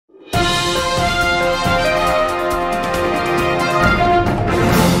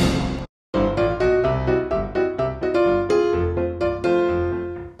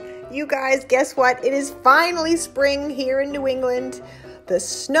guess what? It is finally spring here in New England. The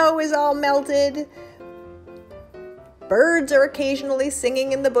snow is all melted. Birds are occasionally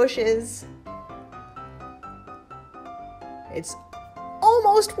singing in the bushes. It's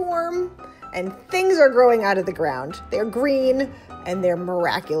almost warm, and things are growing out of the ground. They're green, and they're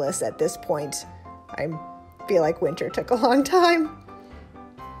miraculous at this point. I feel like winter took a long time.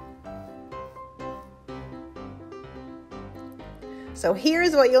 So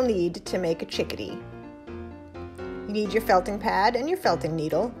here's what you'll need to make a chickadee. You need your felting pad and your felting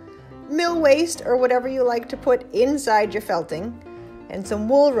needle, mill waste or whatever you like to put inside your felting, and some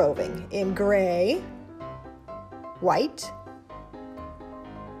wool roving in gray, white,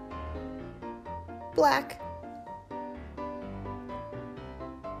 black,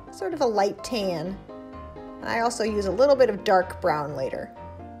 sort of a light tan, and I also use a little bit of dark brown later.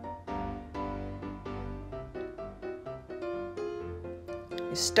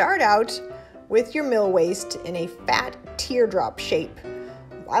 You start out with your mill waste in a fat teardrop shape.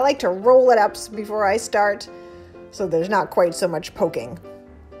 I like to roll it up before I start so there's not quite so much poking.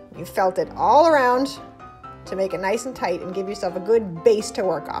 You felt it all around to make it nice and tight and give yourself a good base to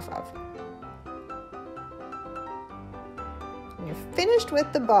work off of. When you're finished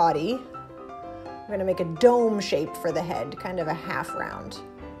with the body, we're going to make a dome shape for the head, kind of a half round.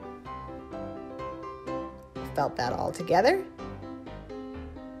 Felt that all together.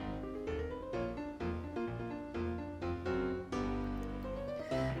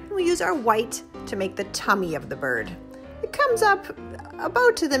 We'll use our white to make the tummy of the bird. It comes up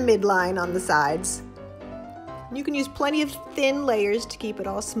about to the midline on the sides. You can use plenty of thin layers to keep it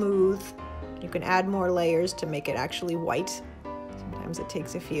all smooth. You can add more layers to make it actually white. Sometimes it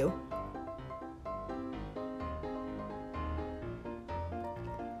takes a few.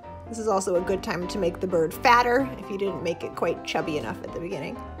 This is also a good time to make the bird fatter if you didn't make it quite chubby enough at the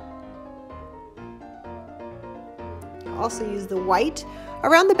beginning. Also use the white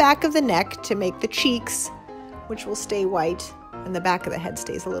around the back of the neck to make the cheeks, which will stay white, and the back of the head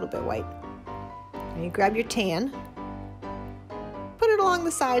stays a little bit white. And you grab your tan, put it along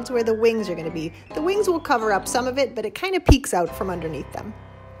the sides where the wings are going to be. The wings will cover up some of it, but it kind of peeks out from underneath them.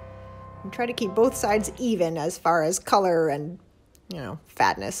 And try to keep both sides even as far as color and,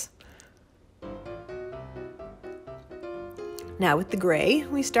 fatness. Now with the gray,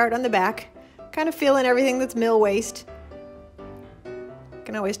 we start on the back, kind of fill in everything that's mill waste. You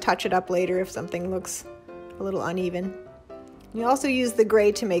can always touch it up later if something looks a little uneven. You also use the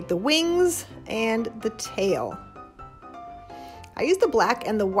gray to make the wings and the tail. I use the black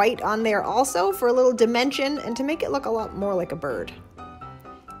and the white on there also for a little dimension and to make it look a lot more like a bird.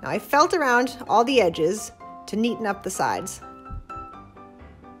 Now I felt around all the edges to neaten up the sides.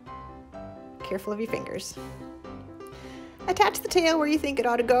 Careful of your fingers. Attach the tail where you think it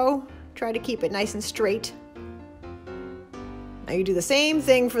ought to go. Try to keep it nice and straight. Now you do the same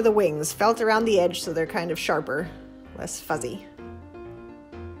thing for the wings. Felt around the edge so they're kind of sharper, less fuzzy.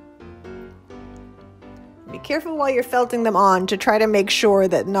 Be careful while you're felting them on to try to make sure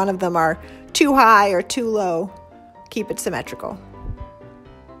that none of them are too high or too low. Keep it symmetrical.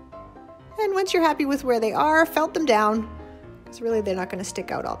 And once you're happy with where they are, felt them down, because really they're not going to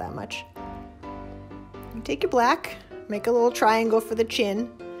stick out all that much. You take your black, make a little triangle for the chin,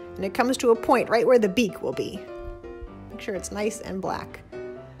 and it comes to a point right where the beak will be. Make sure it's nice and black.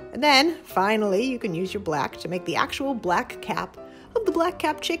 And then, finally, you can use your black to make the actual black cap of the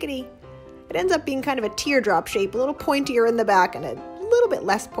black-capped chickadee. It ends up being kind of a teardrop shape, a little pointier in the back and a little bit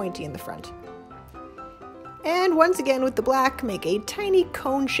less pointy in the front. And once again with the black, make a tiny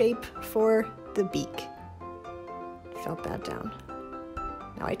cone shape for the beak. Felt that down.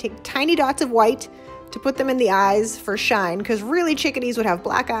 Now I take tiny dots of white to put them in the eyes for shine, because really chickadees would have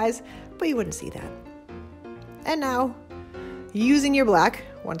black eyes, but you wouldn't see that. And now, using your black,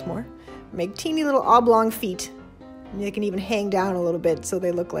 once more, make teeny little oblong feet. And they can even hang down a little bit so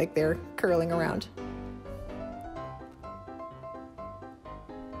they look like they're curling around.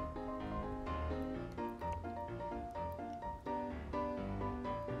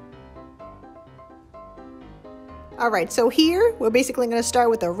 All right, so here we're basically going to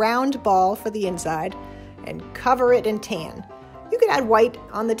start with a round ball for the inside and cover it in tan. You could add white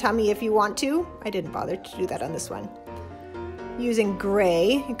on the tummy if you want to. I didn't bother to do that on this one. Using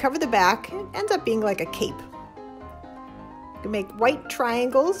gray, you cover the back. It ends up being like a cape. You can make white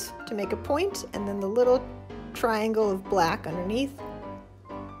triangles to make a point, and then the little triangle of black underneath,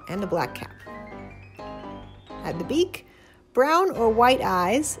 and a black cap. Add the beak, brown or white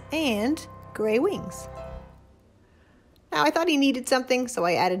eyes, and gray wings. Now I thought he needed something, so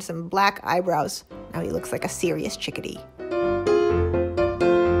I added some black eyebrows. Now he looks like a serious chickadee.